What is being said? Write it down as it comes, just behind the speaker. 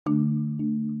The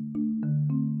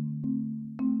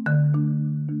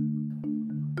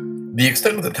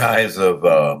extent of the ties of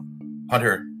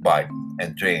Hunter Biden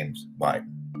and James Biden,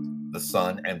 the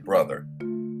son and brother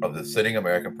of the sitting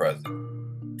American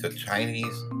president, to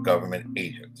Chinese government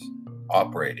agents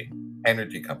operating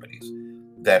energy companies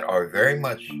that are very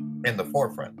much in the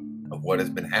forefront of what has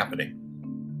been happening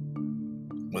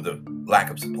with the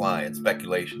lack of supply and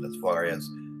speculation as far as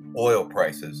oil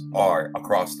prices are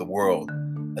across the world,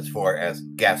 as far as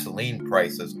gasoline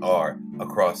prices are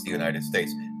across the United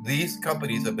States. These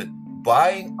companies have been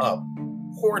buying up,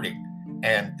 hoarding,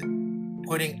 and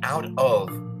putting out of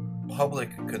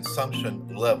public consumption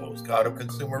levels, out of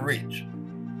consumer reach,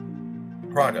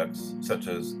 products such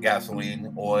as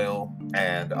gasoline, oil,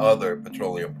 and other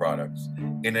petroleum products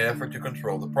in an effort to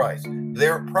control the price.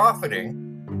 They're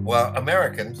profiting while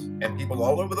Americans and people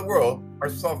all over the world are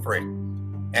suffering.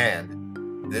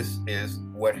 And this is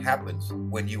what happens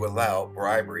when you allow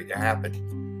bribery to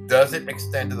happen. Does it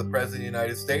extend to the President of the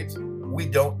United States? We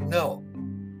don't know.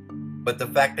 But the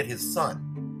fact that his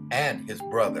son and his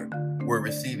brother were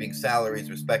receiving salaries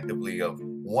respectively of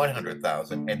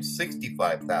 $100,000 and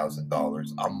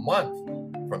 $65,000 a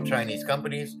month from Chinese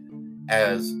companies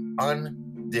as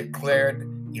undeclared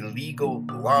illegal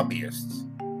lobbyists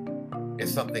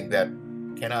is something that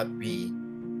cannot be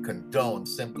condoned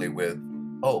simply with,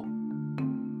 oh,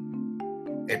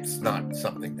 it's not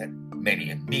something that many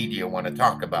in media want to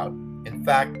talk about. In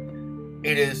fact,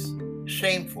 it is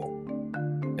shameful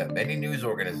that many news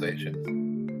organizations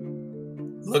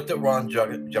looked at Ron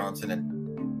Johnson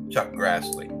and Chuck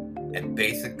Grassley and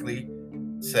basically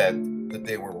said that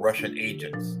they were Russian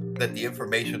agents, that the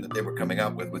information that they were coming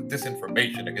out with was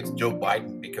disinformation against Joe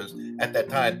Biden because at that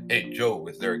time, hey, Joe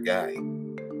was their guy.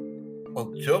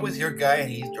 Well, Joe is your guy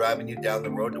and he's driving you down the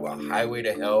road to a highway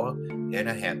to hell in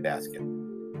a handbasket.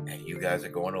 And you guys are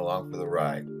going along for the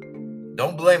ride.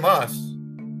 Don't blame us.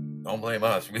 Don't blame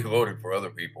us. We voted for other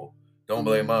people. Don't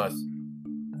blame us.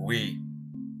 We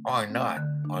are not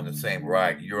on the same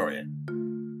ride you're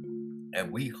in.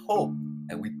 And we hope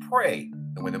and we pray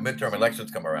that when the midterm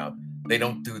elections come around, they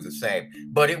don't do the same.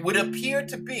 But it would appear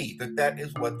to be that that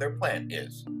is what their plan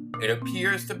is. It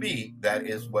appears to be that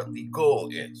is what the goal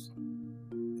is.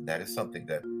 And that is something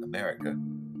that America,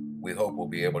 we hope, will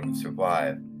be able to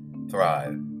survive,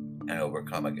 thrive, and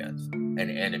overcome against. An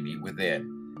enemy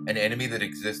within. An enemy that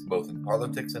exists both in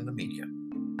politics and the media.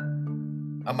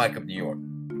 I'm Mike of New York.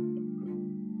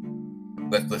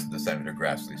 Let's listen to Senator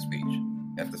Grassley's speech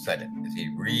at the Senate as he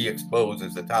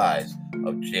re-exposes the ties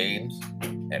of James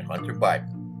and Hunter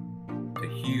Biden to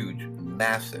huge,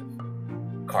 massive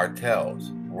cartels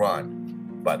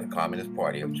run by the Communist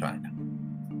Party of China.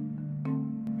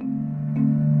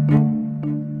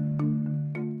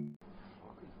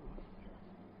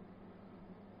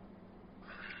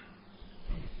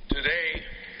 Today,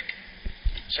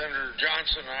 Senator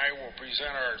Johnson and I will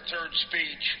present our third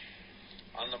speech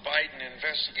on the Biden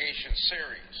investigation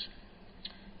series.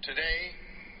 Today,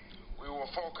 we will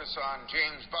focus on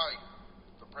James Biden,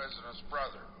 the president's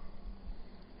brother.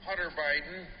 Hunter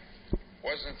Biden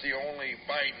wasn't the only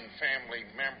Biden family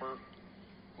member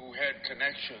who had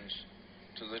connections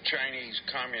to the Chinese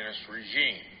Communist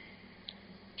regime.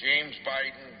 James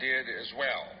Biden did as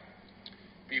well.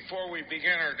 Before we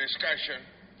begin our discussion,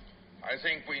 I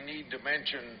think we need to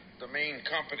mention the main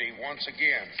company once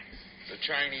again, the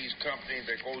Chinese company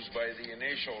that goes by the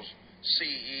initials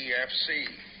CEFC.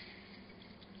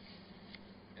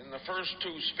 In the first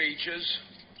two speeches,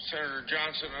 Senator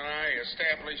Johnson and I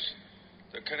established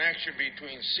the connection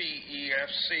between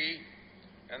CEFC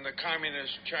and the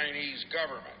Communist Chinese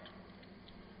government.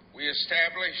 We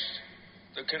established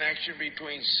the connection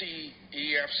between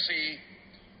CEFC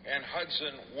and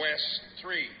Hudson West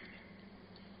 3.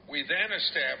 We then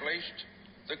established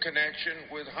the connection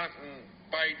with Hunter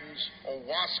Biden's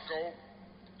Owasco,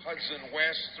 Hudson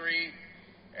West 3,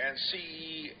 and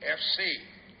CEFC.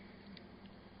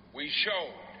 We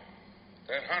showed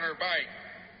that Hunter Biden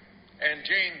and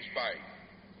James Biden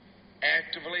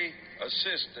actively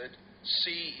assisted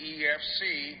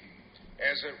CEFC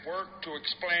as it worked to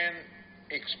expand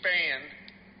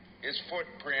its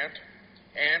footprint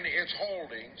and its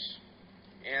holdings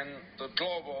in the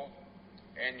global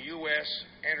and U.S.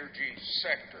 energy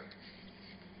sector.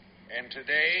 And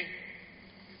today,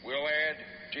 we'll add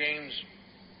James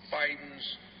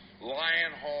Biden's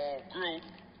Lion Hall Group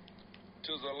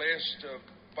to the list of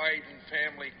Biden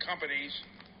family companies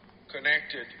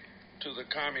connected to the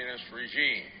communist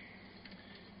regime.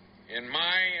 In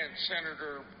my and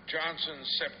Senator Johnson's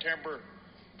September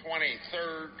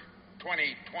 23rd,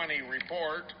 2020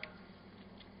 report,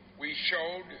 we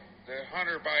showed that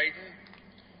Hunter Biden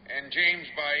and James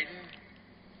Biden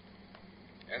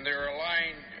and their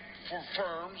aligned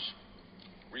firms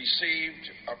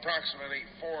received approximately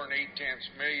 $4.8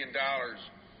 million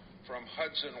from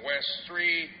Hudson West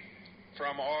 3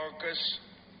 from August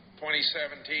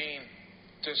 2017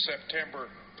 to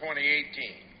September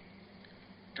 2018.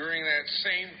 During that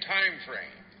same time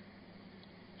frame,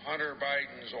 Hunter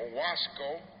Biden's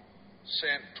Owasco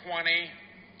sent 20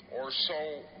 or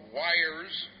so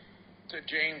wires to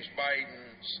James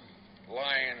Biden's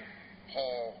Lion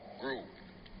Hall Group.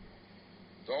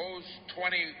 Those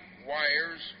 20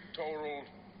 wires totaled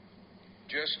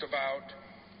just about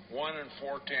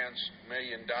 $1.4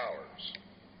 million.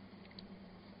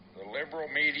 The liberal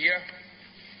media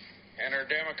and our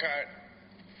Democrat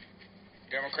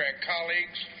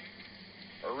colleagues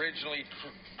originally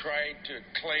tried to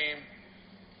claim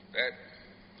that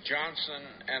Johnson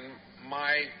and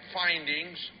my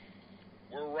findings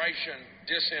were Russian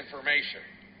disinformation.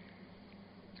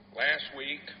 Last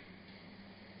week,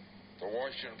 the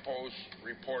Washington Post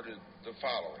reported the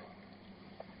following,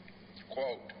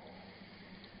 quote,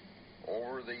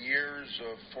 over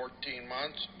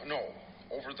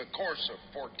the course of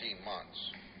 14 months,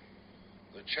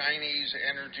 the Chinese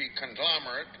energy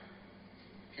conglomerate,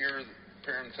 here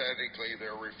parenthetically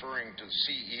they're referring to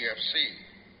CEFC,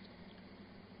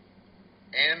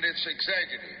 and its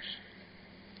executives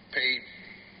paid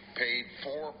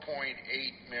 $4.8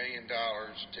 million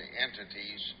to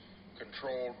entities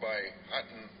controlled by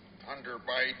Hunter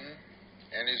Biden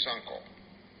and his uncle,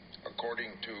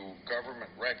 according to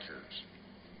government records,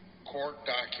 court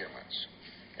documents,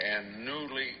 and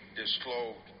newly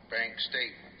disclosed bank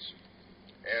statements,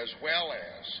 as well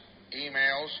as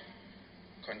emails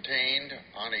contained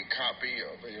on a copy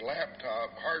of a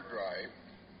laptop hard drive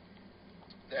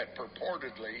that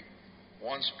purportedly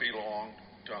once belonged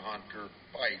to Hunter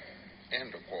Biden,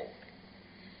 end of quote.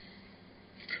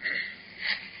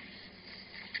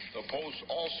 The Post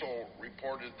also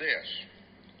reported this,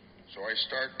 so I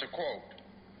start to quote.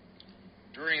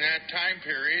 During that time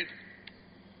period,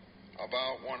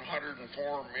 about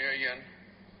 $1.4 million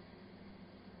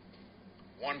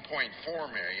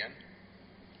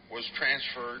was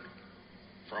transferred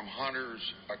from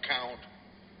Hunter's account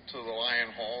to the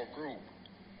Lion Hall Group,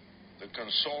 the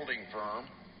consulting firm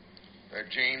that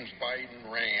James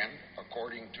Biden ran,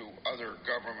 according to other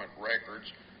government records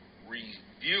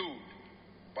reviewed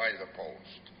by the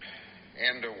Post.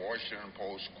 End of Washington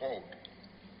Post quote.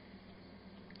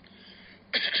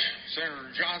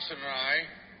 Senator Johnson and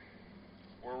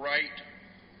I were right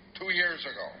 2 years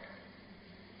ago.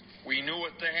 We knew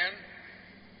it then,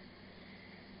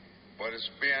 but it's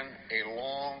been a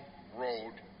long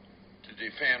road to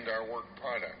defend our work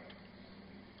product.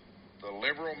 The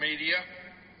liberal media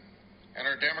and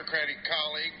our Democratic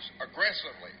colleagues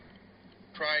aggressively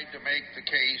tried to make the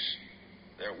case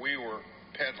that we were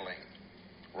peddling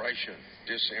Russian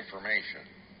disinformation.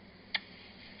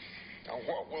 Now,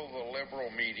 what will the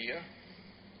liberal media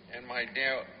and my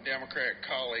Democrat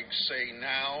colleagues say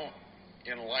now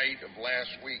in light of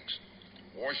last week's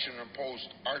Washington Post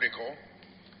article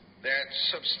that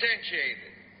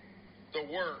substantiated the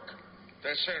work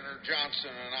that Senator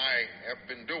Johnson and I have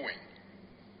been doing?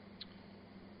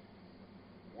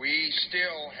 We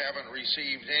still haven't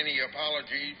received any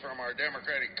apology from our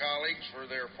Democratic colleagues for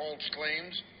their false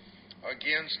claims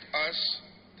against us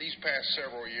these past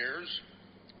several years.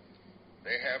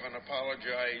 They haven't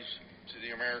apologized to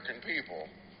the American people,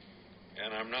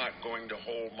 and I'm not going to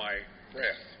hold my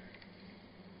breath.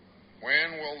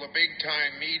 When will the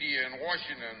big-time media in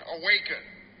Washington awaken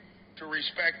to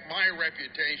respect my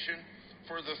reputation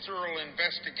for the thorough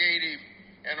investigative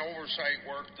and oversight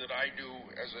work that I do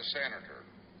as a senator?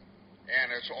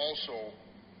 And it's also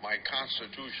my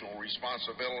constitutional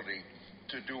responsibility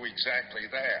to do exactly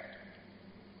that.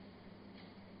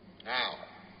 Now,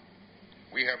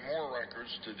 we have more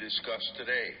records to discuss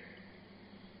today.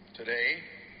 Today,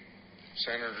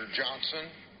 Senator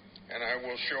Johnson and I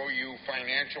will show you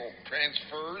financial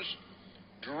transfers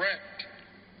direct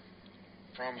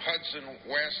from Hudson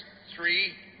West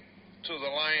 3 to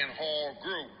the Lion Hall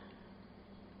Group.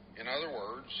 In other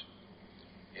words,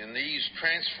 in these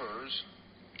transfers,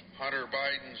 Hunter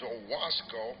Biden's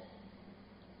Owasco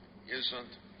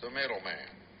isn't the middleman.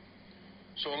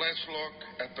 So let's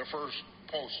look at the first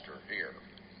poster here.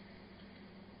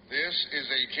 This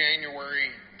is a January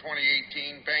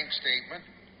 2018 bank statement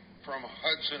from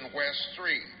Hudson West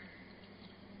 3.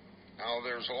 Now,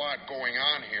 there's a lot going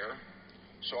on here,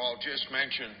 so I'll just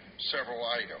mention several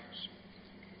items.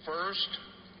 First,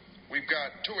 we've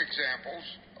got two examples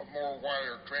of more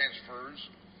wire transfers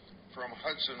from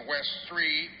Hudson West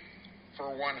 3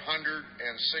 for $165,000.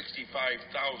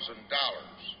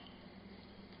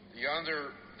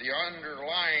 The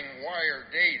underlying wire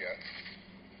data,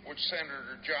 which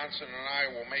Senator Johnson and I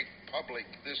will make public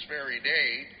this very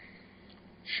day,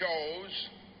 shows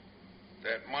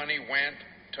that money went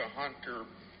to Hunter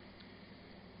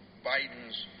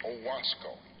Biden's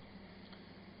Owasco.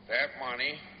 That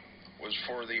money was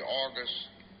for the August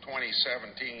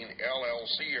 2017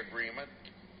 LLC agreement,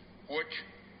 which,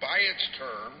 by its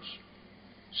terms,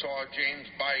 saw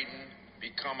James Biden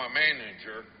become a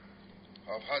manager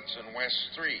of Hudson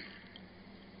West 3.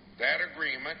 That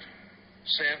agreement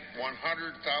sent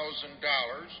 $100,000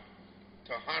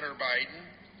 to Hunter Biden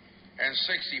and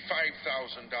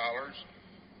 $65,000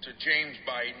 to James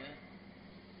Biden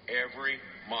every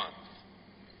month.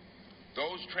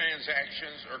 Those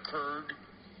transactions occurred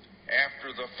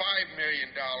after the $5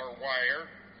 million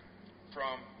wire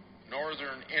from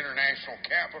Northern International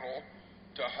Capital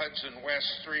to Hudson West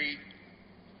 3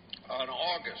 on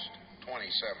August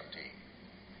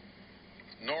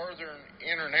 2017. Northern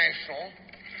International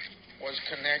was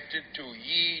connected to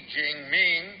Yi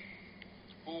Jinping,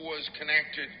 who was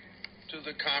connected to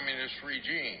the communist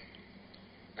regime.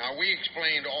 Now, we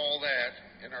explained all that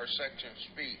in our second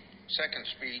speech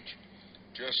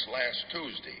just last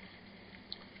Tuesday.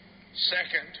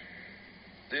 Second,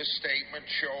 this statement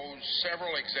shows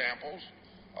several examples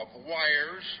of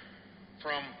wires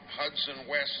from Hudson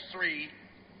West 3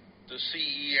 to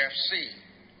CEFC.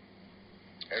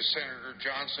 As Senator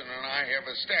Johnson and I have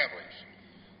established,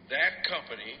 that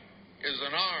company is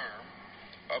an arm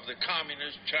of the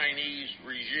communist Chinese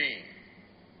regime.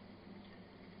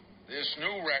 This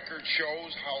new record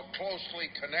shows how closely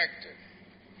connected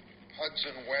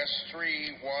Hudson West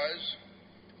 3 was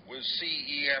with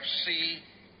CEFC,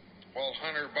 while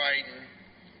Hunter Biden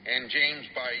and James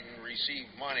Biden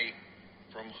received money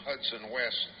from Hudson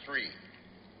West 3.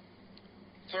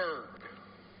 Third,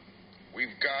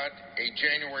 we've got a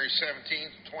January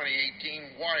 17th,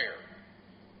 2018 wire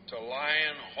to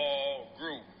Lion Hall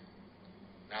Group.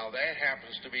 Now, that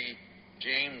happens to be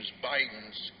James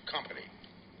Biden's company.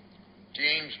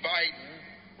 James Biden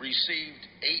received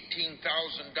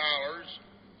 $18,000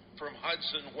 from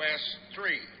Hudson West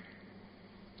 3.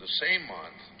 The same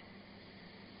month,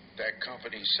 that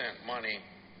company sent money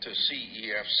to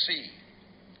CEFC.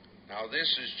 Now,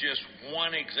 this is just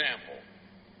one example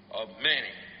of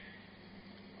many.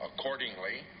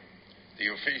 Accordingly, the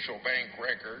official bank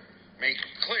record makes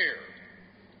clear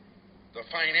the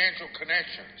financial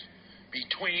connections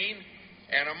between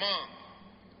and among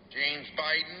James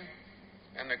Biden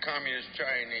and the communist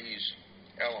Chinese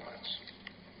elements.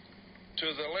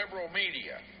 To the liberal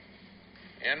media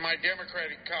and my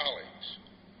Democratic colleagues,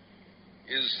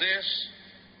 is this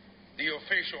the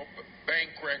official bank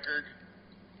record?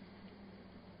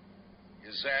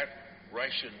 Is that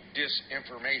Russian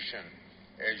disinformation,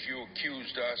 as you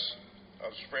accused us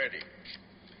of spreading?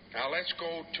 Now let's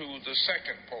go to the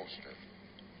second poster.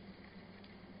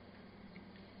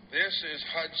 This is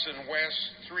Hudson West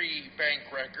 3 bank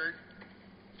record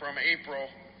from April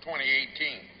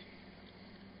 2018.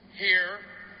 Here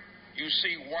you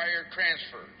see wire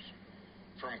transfers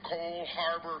from Cole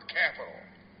Harbor Capital.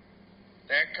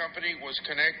 That company was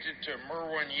connected to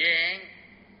Merwin Yang,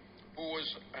 who was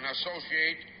an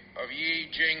associate of Yi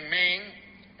Jinping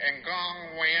and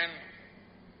Gong Wen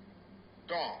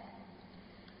Dong.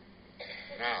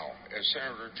 Now, as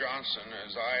Senator Johnson,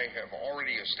 as I have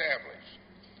already established,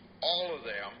 all of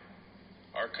them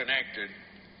are connected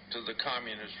to the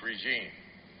communist regime.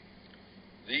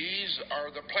 These are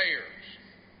the players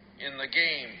in the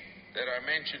game that I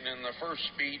mentioned in the first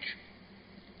speech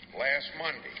last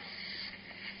Monday.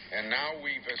 And now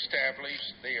we've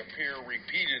established they appear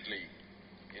repeatedly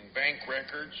in bank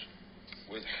records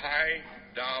with high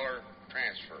dollar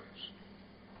transfers.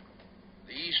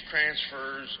 These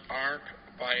transfers aren't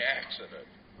by accident.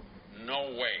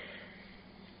 No way.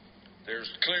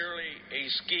 There's clearly a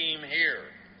scheme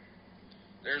here.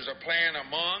 There's a plan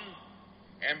among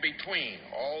and between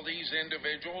all these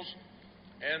individuals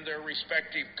and their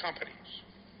respective companies,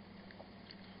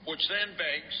 which then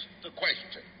begs the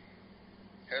question,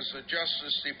 has the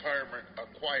Justice Department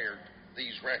acquired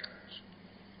these records?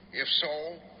 If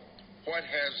so, what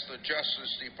has the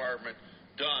Justice Department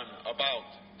done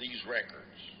about these records?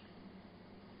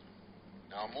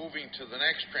 Now, moving to the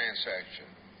next transaction,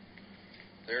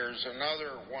 there's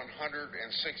another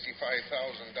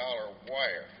 $165,000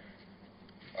 wire.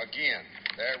 Again,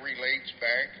 that relates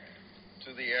back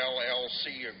to the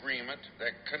LLC agreement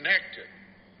that connected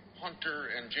Hunter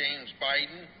and James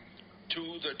Biden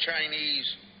to the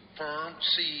Chinese firm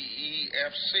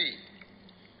CEFC.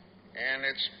 and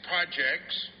its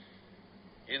projects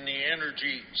in the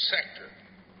energy sector.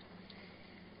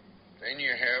 Then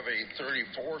you have a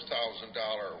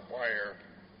 $34,000 wire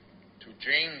to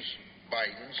James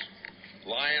Biden's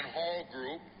Lion Hall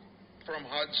Group from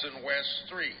Hudson West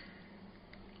 3.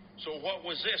 So what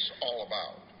was this all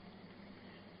about?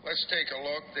 Let's take a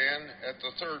look then at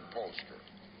the third poster.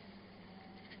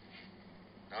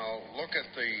 Now look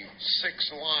at the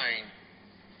sixth line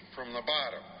from the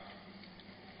bottom.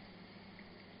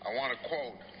 I want to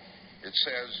quote. It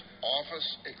says,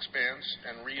 office expense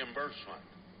and reimbursement.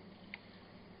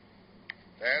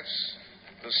 That's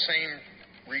the same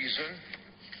reason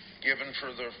given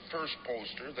for the first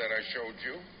poster that I showed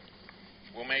you.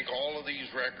 We'll make all of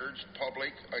these records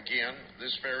public again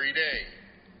this very day.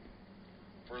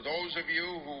 For those of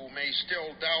you who may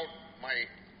still doubt my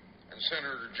and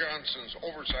Senator Johnson's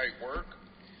oversight work,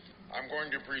 I'm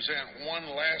going to present one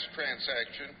last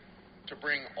transaction to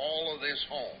bring all of this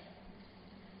home.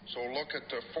 So look at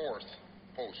the fourth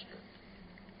poster.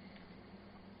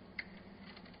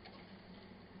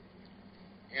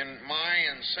 In my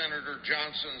and Senator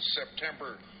Johnson's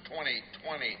September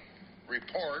 2020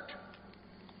 report,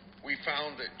 we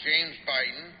found that James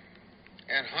Biden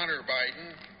and Hunter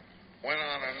Biden went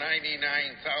on a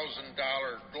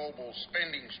 $99,000 global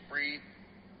spending spree,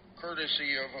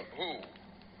 courtesy of who?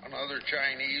 Another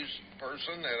Chinese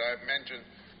person that I've mentioned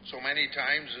so many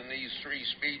times in these three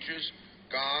speeches,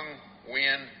 Gang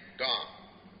Win Dong.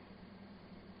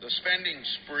 The spending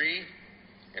spree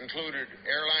included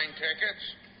airline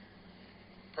tickets,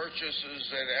 purchases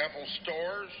at Apple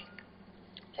stores,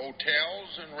 hotels,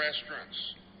 and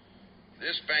restaurants.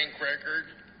 This bank record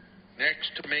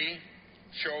next to me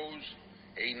shows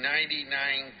a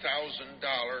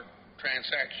 $99,000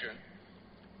 transaction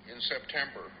in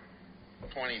September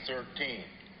 2013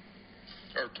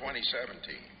 or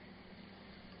 2017.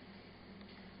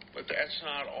 But that's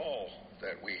not all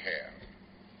that we have.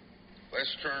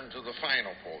 Let's turn to the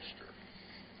final poster.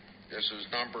 This is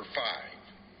number 5.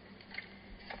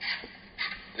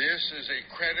 This is a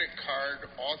credit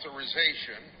card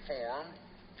authorization form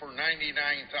for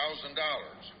 $99,000.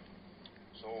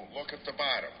 So look at the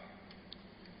bottom.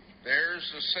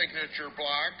 There's the signature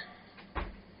block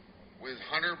with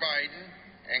Hunter Biden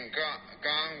and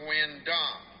Gang Win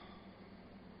Dong.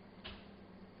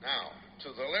 Now,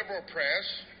 to the liberal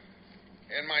press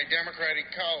and my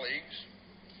Democratic colleagues,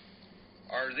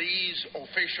 are these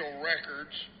official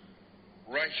records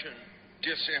Russian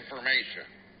disinformation?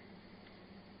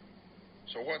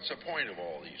 So what's the point of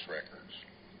all these records?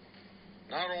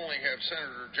 Not only have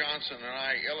Senator Johnson and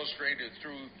I illustrated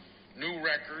through new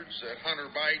records that Hunter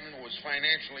Biden was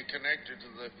financially connected to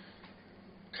the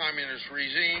communist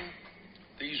regime,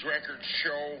 these records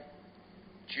show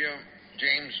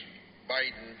James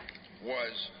Biden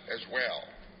was as well.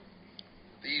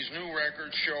 These new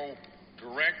records show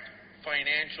direct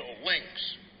financial links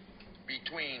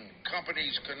between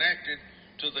companies connected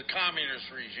to the communist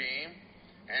regime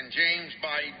and James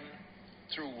Biden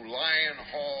through Lion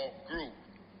Hall Group.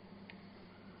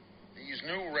 These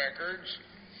new records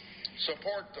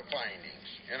support the findings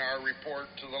in our report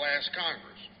to the last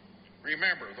Congress.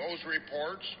 Remember, those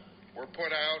reports were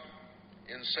put out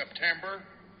in September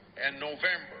and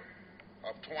November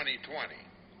of 2020.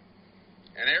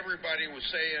 And everybody was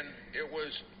saying it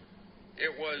was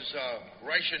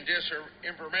Russian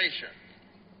disinformation.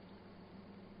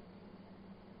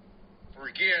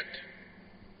 Forget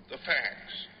the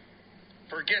facts.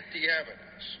 Forget the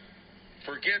evidence.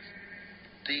 Forget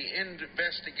the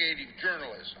investigative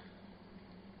journalism.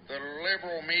 The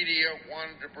liberal media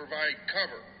wanted to provide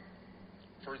cover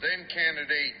for then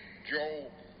candidate Joe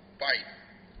Biden.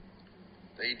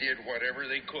 They did whatever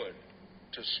they could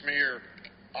to smear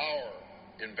our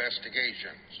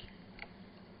investigations.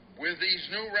 With these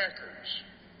new records,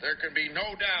 there can be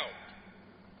no doubt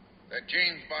that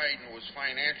James Biden was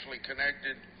financially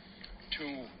connected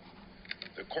to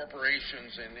the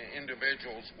corporations and the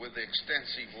individuals with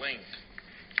extensive link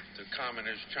to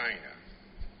communist China,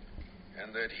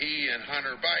 and that he and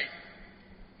Hunter Biden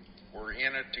were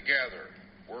in it together,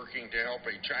 working to help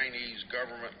a Chinese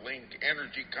government-linked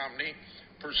energy company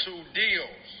pursue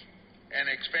deals and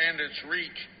expand its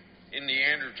reach in the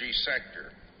energy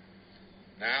sector.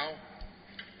 Now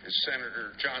is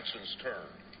Senator Johnson's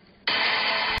turn.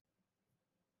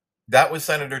 That was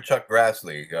Senator Chuck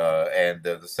Grassley, and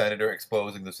the senator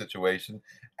exposing the situation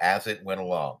as it went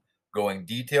along, going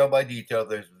detail by detail.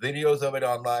 There's videos of it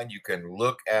online. You can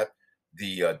look at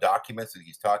the documents that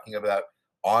he's talking about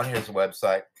on his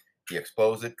website. He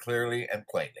exposed it clearly and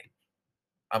plainly.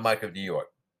 I'm Mike of New York.